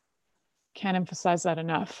 Can't emphasize that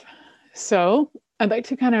enough. So I'd like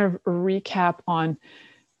to kind of recap on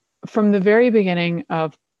from the very beginning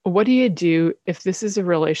of what do you do if this is a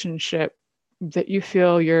relationship that you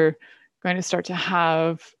feel you're going to start to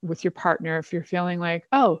have with your partner, if you're feeling like,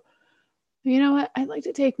 oh, you know what, I'd like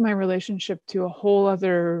to take my relationship to a whole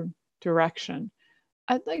other direction.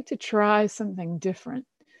 I'd like to try something different.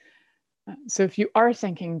 So if you are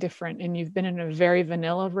thinking different and you've been in a very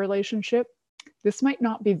vanilla relationship, this might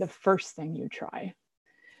not be the first thing you try.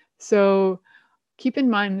 So keep in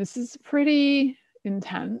mind, this is pretty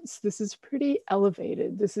intense. This is pretty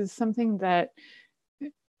elevated. This is something that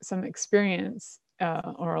some experience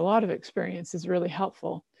or a lot of experience is really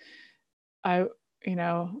helpful. I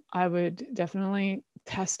would definitely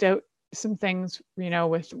test out some things,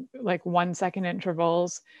 with like 1 second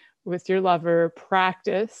intervals with your lover.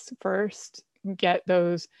 Practice first, get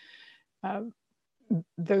those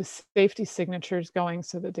safety signatures going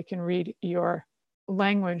so that they can read your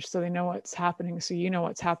language, so they know what's happening, so you know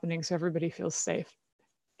what's happening, so everybody feels safe.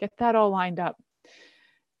 Get that all lined up.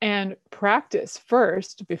 And practice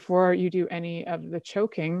first before you do any of the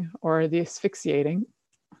choking or the asphyxiating.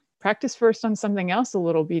 Practice first on something else, a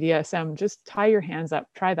little BDSM. Just tie your hands up.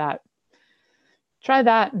 Try that. Try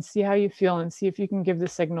that and see how you feel, and see if you can give the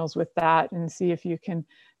signals with that, and see if you can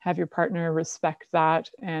have your partner respect that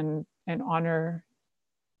and honor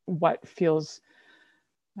what feels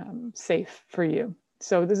safe for you.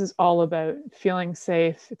 So this is all about feeling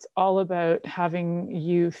safe. It's all about having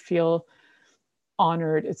you feel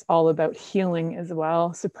honored. It's all about healing as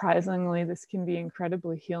well. Surprisingly, this can be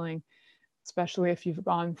incredibly healing, especially if you've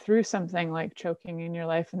gone through something like choking in your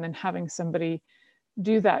life, and then having somebody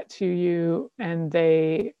do that to you and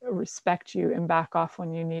they respect you and back off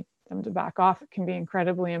when you need them to back off. It can be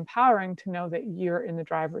incredibly empowering to know that you're in the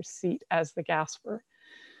driver's seat as the gasper.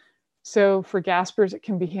 So for gaspers, it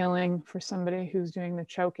can be healing. For somebody who's doing the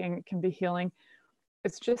choking, it can be healing.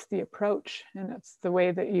 It's just the approach, and it's the way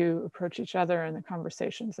that you approach each other and the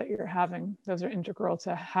conversations that you're having. Those are integral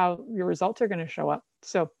to how your results are going to show up.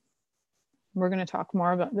 So we're going to talk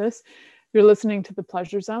more about this. You're listening to The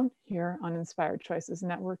Pleasure Zone here on Inspired Choices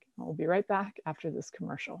Network. We'll be right back after this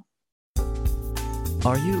commercial.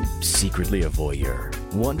 Are you secretly a voyeur,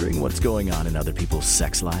 wondering what's going on in other people's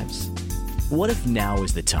sex lives? What if now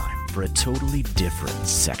is the time for a totally different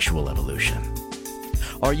sexual evolution?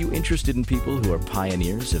 Are you interested in people who are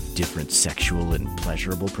pioneers of different sexual and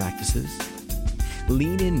pleasurable practices?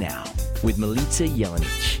 Lean in now with Milica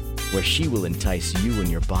Jelenic, where she will entice you and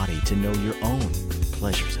your body to know your own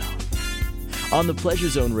pleasure zone. On the Pleasure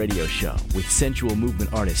Zone radio show with sensual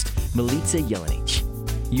movement artist Milica Jelenic,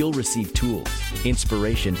 you'll receive tools,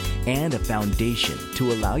 inspiration, and a foundation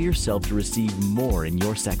to allow yourself to receive more in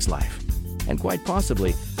your sex life, and quite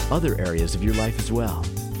possibly other areas of your life as well.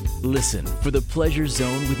 Listen for The Pleasure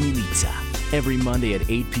Zone with Milica every Monday at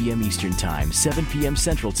 8 p.m. Eastern Time, 7 p.m.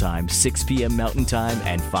 Central Time, 6 p.m. Mountain Time,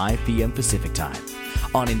 and 5 p.m. Pacific Time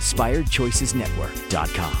on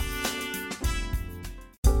InspiredChoicesNetwork.com.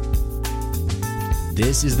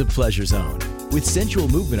 This is The Pleasure Zone with sensual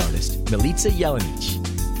movement artist Milica Jelenic.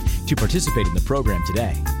 To participate in the program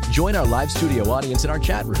today, join our live studio audience in our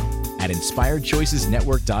chat room at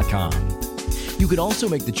InspiredChoicesNetwork.com. You can also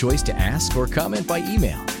make the choice to ask or comment by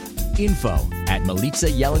email.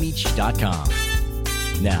 info@milicajelenic.com.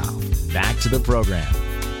 Now, back to the program.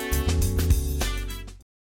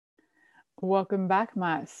 Welcome back,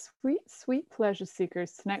 my sweet, sweet pleasure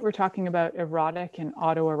seekers. Tonight we're talking about erotic and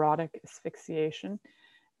autoerotic asphyxiation.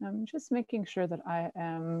 I'm just making sure that I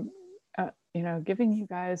am, giving you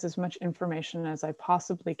guys as much information as I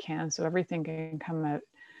possibly can so everything can come out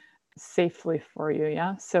safely for you,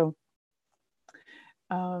 yeah? So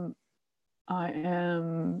I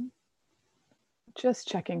am just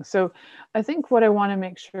checking. So I think what I want to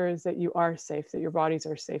make sure is that you are safe, that your bodies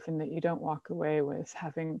are safe, and that you don't walk away with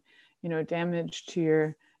having, damage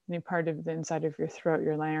to any part of the inside of your throat,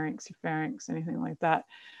 your larynx, your pharynx, anything like that.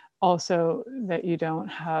 Also, that you don't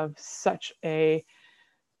have such an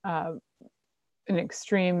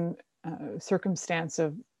extreme circumstance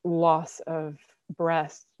of loss of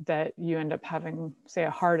breath that you end up having, say, a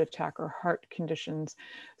heart attack or heart conditions.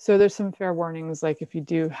 So there's some fair warnings, like if you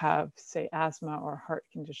do have, say, asthma or heart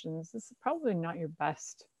conditions, this is probably not your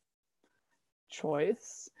best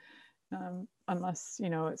choice, unless,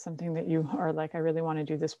 it's something that you are like, I really want to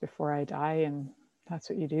do this before I die. And that's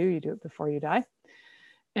what you do it before you die.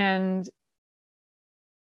 And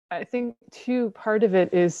I think too, part of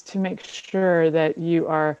it is to make sure that you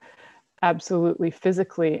are absolutely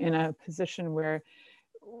physically in a position where,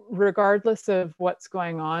 regardless of what's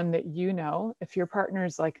going on, that if your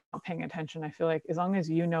partner's like not paying attention, I feel like as long as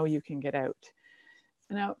you can get out.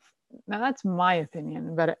 Now that's my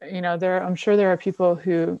opinion, but I'm sure there are people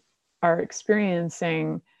who are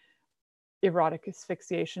experiencing erotic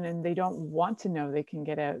asphyxiation and they don't want to know they can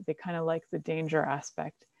get out. They kind of like the danger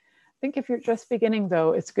aspect. I think if you're just beginning,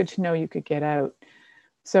 though, it's good to know you could get out.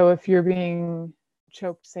 So if you're being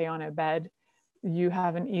choked, say, on a bed, you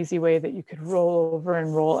have an easy way that you could roll over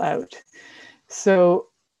and roll out. So,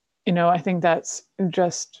 I think that's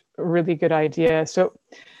just a really good idea. So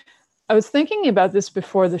I was thinking about this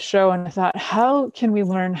before the show, and I thought, how can we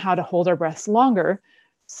learn how to hold our breaths longer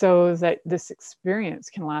so that this experience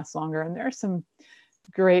can last longer? And there are some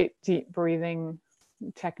great deep breathing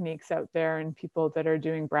techniques out there and people that are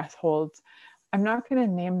doing breath holds. I'm not going to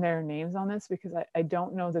name their names on this because I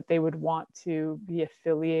don't know that they would want to be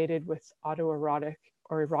affiliated with autoerotic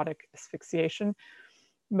or erotic asphyxiation.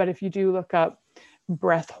 But if you do look up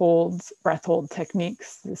breath hold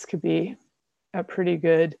techniques, this could be a pretty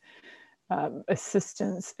good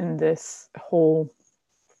assistance in this whole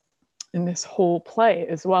play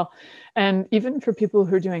as well. And even for people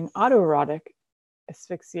who are doing autoerotic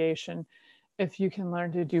asphyxiation, if you can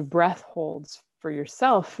learn to do breath holds for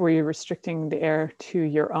yourself, where you're restricting the air to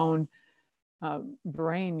your own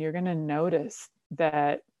brain, you're going to notice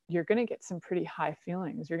that you're going to get some pretty high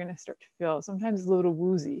feelings. You're going to start to feel sometimes a little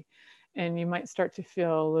woozy, and you might start to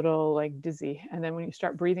feel a little like dizzy. And then when you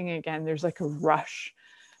start breathing again, there's like a rush.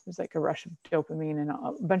 there's like a rush of dopamine and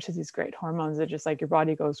a bunch of these great hormones that just like your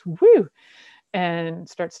body goes woo and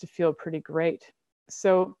starts to feel pretty great.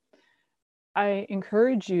 So I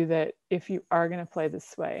encourage you that if you are going to play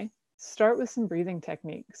this way, start with some breathing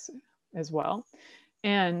techniques as well.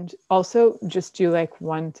 And also just do like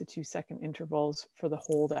 1 to 2 second intervals for the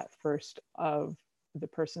hold at first of the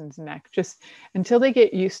person's neck, just until they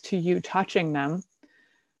get used to you touching them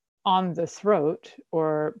on the throat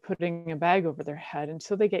or putting a bag over their head.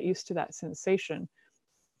 Until they get used to that sensation,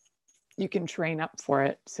 you can train up for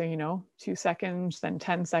it. So, 2 seconds, then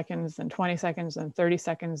 10 seconds, then 20 seconds, then 30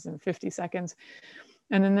 seconds, then 50 seconds.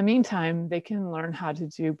 And in the meantime, they can learn how to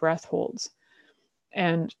do breath holds.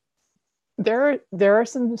 And there are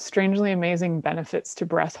some strangely amazing benefits to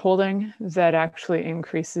breath holding that actually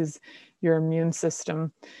increases your immune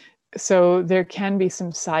system. So there can be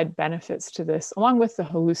some side benefits to this, along with the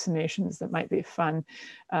hallucinations that might be fun.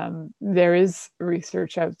 There is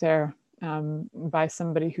research out there by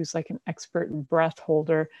somebody who's like an expert breath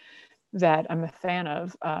holder that I'm a fan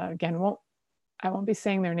of. Again, I won't be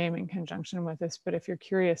saying their name in conjunction with this, but if you're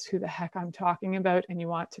curious who the heck I'm talking about and you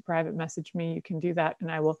want to private message me, you can do that, and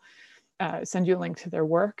I will send you a link to their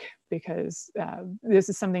work, because this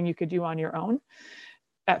is something you could do on your own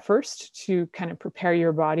at first to kind of prepare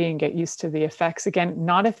your body and get used to the effects. Again,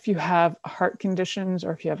 not if you have heart conditions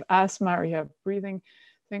or if you have asthma or you have breathing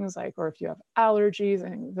things like, or if you have allergies. I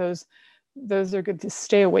think those are good to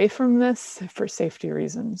stay away from this for safety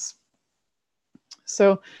reasons.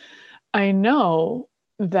 So I know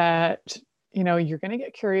that you're going to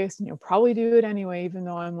get curious and you'll probably do it anyway, even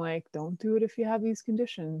though I'm like, don't do it if you have these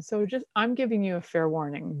conditions. So I'm giving you a fair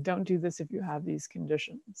warning. Don't do this if you have these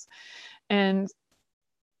conditions. And,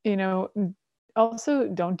 also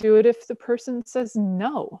don't do it if the person says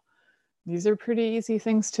no. These are pretty easy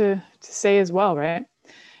things to say as well, right?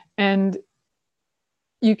 And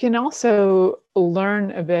you can also learn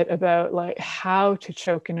a bit about like how to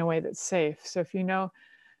choke in a way that's safe. So if when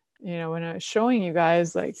I was showing you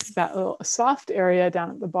guys like that little soft area down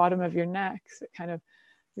at the bottom of your neck, so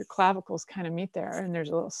your clavicles kind of meet there, and there's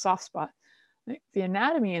a little soft spot. Like the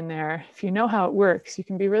anatomy in there, if you know how it works, you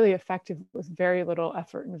can be really effective with very little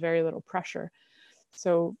effort and very little pressure.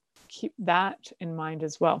 So keep that in mind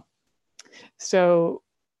as well. So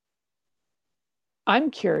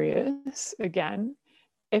I'm curious, again,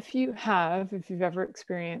 if you've ever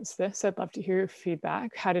experienced this, I'd love to hear your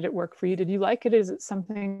feedback. How did it work for you? Did you like it? Is it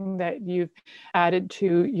something that you've added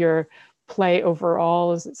to your play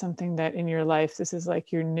overall? Is it something that in your life, this is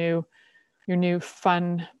like your new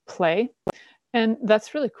fun play? And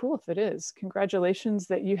that's really cool if it is. Congratulations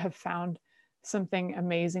that you have found something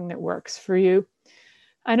amazing that works for you.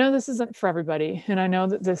 I know this isn't for everybody, and I know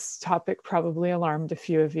that this topic probably alarmed a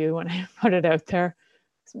few of you when I put it out there.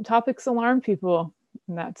 Some topics alarm people,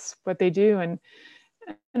 and that's what they do. And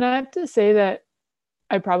I have to say that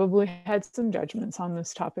I probably had some judgments on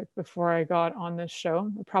this topic before I got on this show.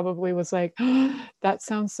 I probably was like, oh, that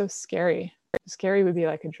sounds so scary. Scary would be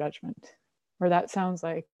like a judgment, or that sounds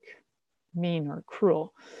like mean or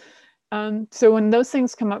cruel. So when those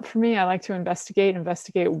things come up for me, I like to investigate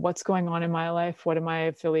what's going on in my life. What am I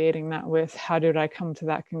affiliating that with? How did I come to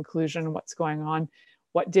that conclusion? What's going on?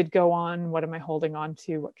 What did go on? What am I holding on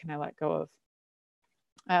to? What can I let go of?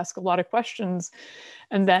 I ask a lot of questions,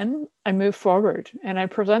 and then I move forward and I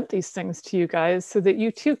present these things to you guys so that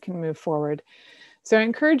you too can move forward. So I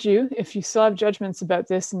encourage you, if you still have judgments about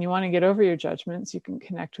this and you want to get over your judgments, you can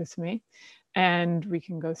connect with me and we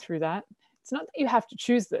can go through that. It's not that you have to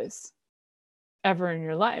choose this ever in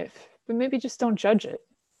your life, but maybe just don't judge it.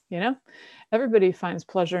 Everybody finds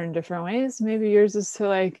pleasure in different ways. Maybe yours is to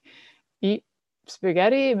like eat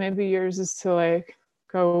spaghetti. Maybe yours is to like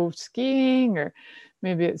go skiing, or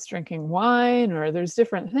maybe it's drinking wine, or there's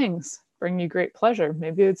different things bring you great pleasure.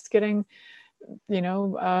 Maybe it's getting,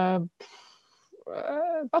 butt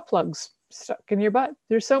plugs stuck in your butt.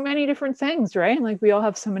 There's so many different things, right? Like we all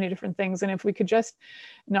have so many different things. And if we could just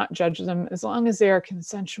not judge them, as long as they are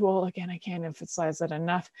consensual, again, I can't emphasize that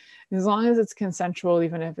enough. As long as it's consensual,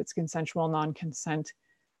 even if it's consensual non-consent,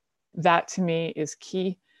 that to me is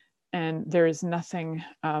key. And there's nothing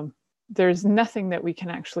that we can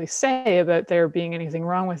actually say about there being anything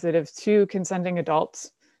wrong with it if two consenting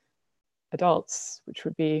adults, which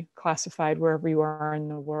would be classified wherever you are in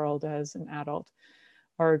the world as an adult,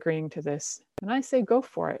 are agreeing to this. And I say, go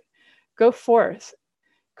for it. Go forth,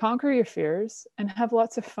 conquer your fears, and have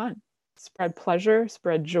lots of fun. Spread pleasure,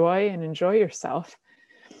 spread joy, and enjoy yourself.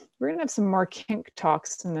 We're going to have some more kink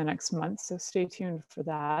talks in the next month, so stay tuned for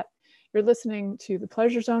that. You're listening to The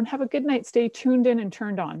Pleasure Zone. Have a good night. Stay tuned in and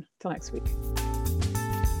turned on. Till next week.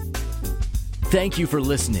 Thank you for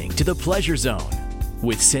listening to The Pleasure Zone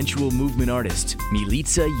with sensual movement artist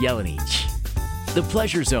Milica Jelenic. The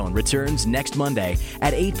Pleasure Zone returns next Monday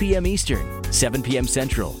at 8 p.m. Eastern, 7 p.m.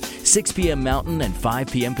 Central, 6 p.m. Mountain, and 5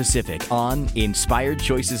 p.m. Pacific on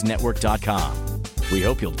InspiredChoicesNetwork.com. We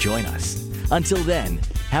hope you'll join us. Until then,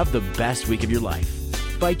 have the best week of your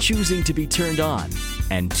life by choosing to be turned on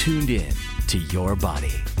and tuned in to your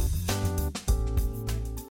body.